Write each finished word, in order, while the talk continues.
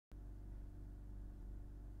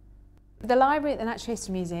The library at the Natural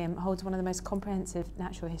History Museum holds one of the most comprehensive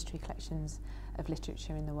natural history collections of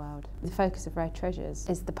literature in the world. The focus of Rare Treasures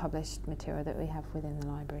is the published material that we have within the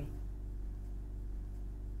library.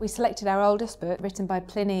 We selected our oldest book, written by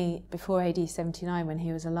Pliny before AD 79 when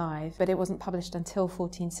he was alive, but it wasn't published until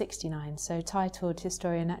 1469, so titled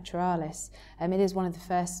Historia Naturalis. It is one of the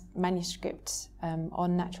first manuscripts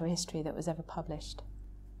on natural history that was ever published.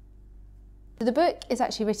 The book is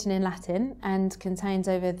actually written in Latin and contains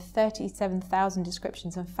over 37,000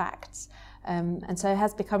 descriptions and facts, and so it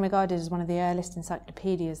has become regarded as one of the earliest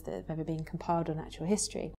encyclopedias that have ever been compiled on natural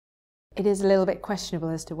history. It is a little bit questionable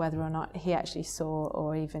as to whether or not he actually saw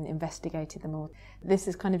or even investigated them all. This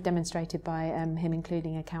is kind of demonstrated by him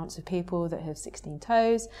including accounts of people that have 16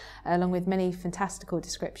 toes, along with many fantastical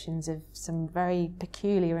descriptions of some very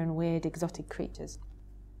peculiar and weird exotic creatures.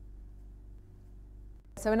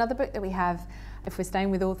 So another book that we have, if we're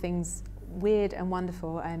staying with all things weird and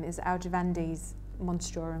wonderful, is Aldrovandi's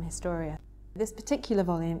Monstrorum Historia. This particular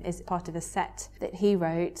volume is part of a set that he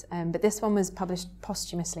wrote, but this one was published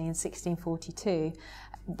posthumously in 1642.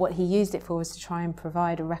 What he used it for was to try and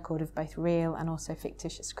provide a record of both real and also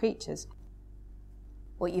fictitious creatures.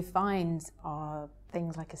 What you find are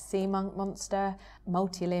things like a sea monster,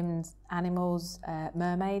 multi-limbed animals,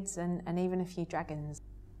 mermaids, and even a few dragons.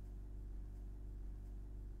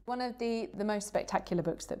 One of the most spectacular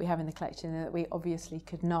books that we have in the collection that we obviously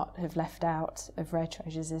could not have left out of Rare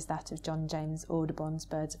Treasures is that of John James Audubon's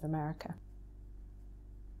Birds of America.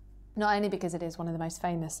 Not only because it is one of the most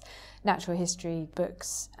famous natural history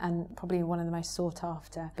books and probably one of the most sought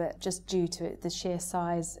after, but just due to the sheer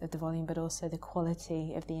size of the volume, but also the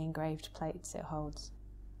quality of the engraved plates it holds.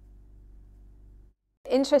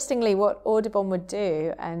 Interestingly, what Audubon would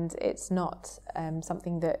do, and it's not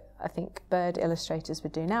something that I think bird illustrators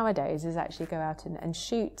would do nowadays, is actually go out and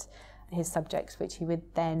shoot his subjects, which he would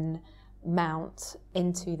then mount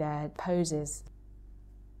into their poses.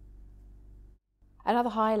 Another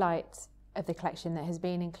highlight of the collection that has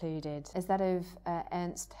been included is that of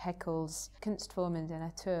Ernst Haeckel's Kunstformen der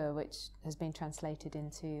Natur, which has been translated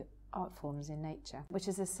into art forms in nature, which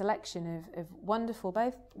is a selection of wonderful,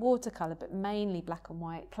 both watercolour but mainly black and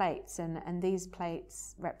white plates, and these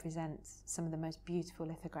plates represent some of the most beautiful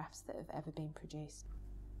lithographs that have ever been produced.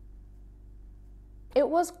 It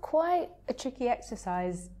was quite a tricky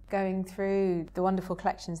exercise going through the wonderful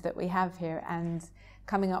collections that we have here and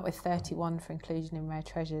coming up with 31 for inclusion in Rare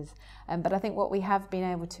Treasures, but I think what we have been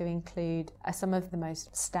able to include are some of the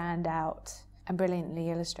most standout and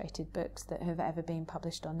brilliantly illustrated books that have ever been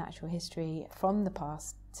published on natural history from the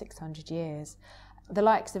past 600 years, the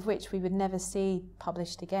likes of which we would never see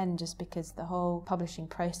published again just because the whole publishing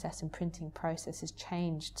process and printing process has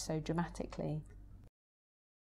changed so dramatically.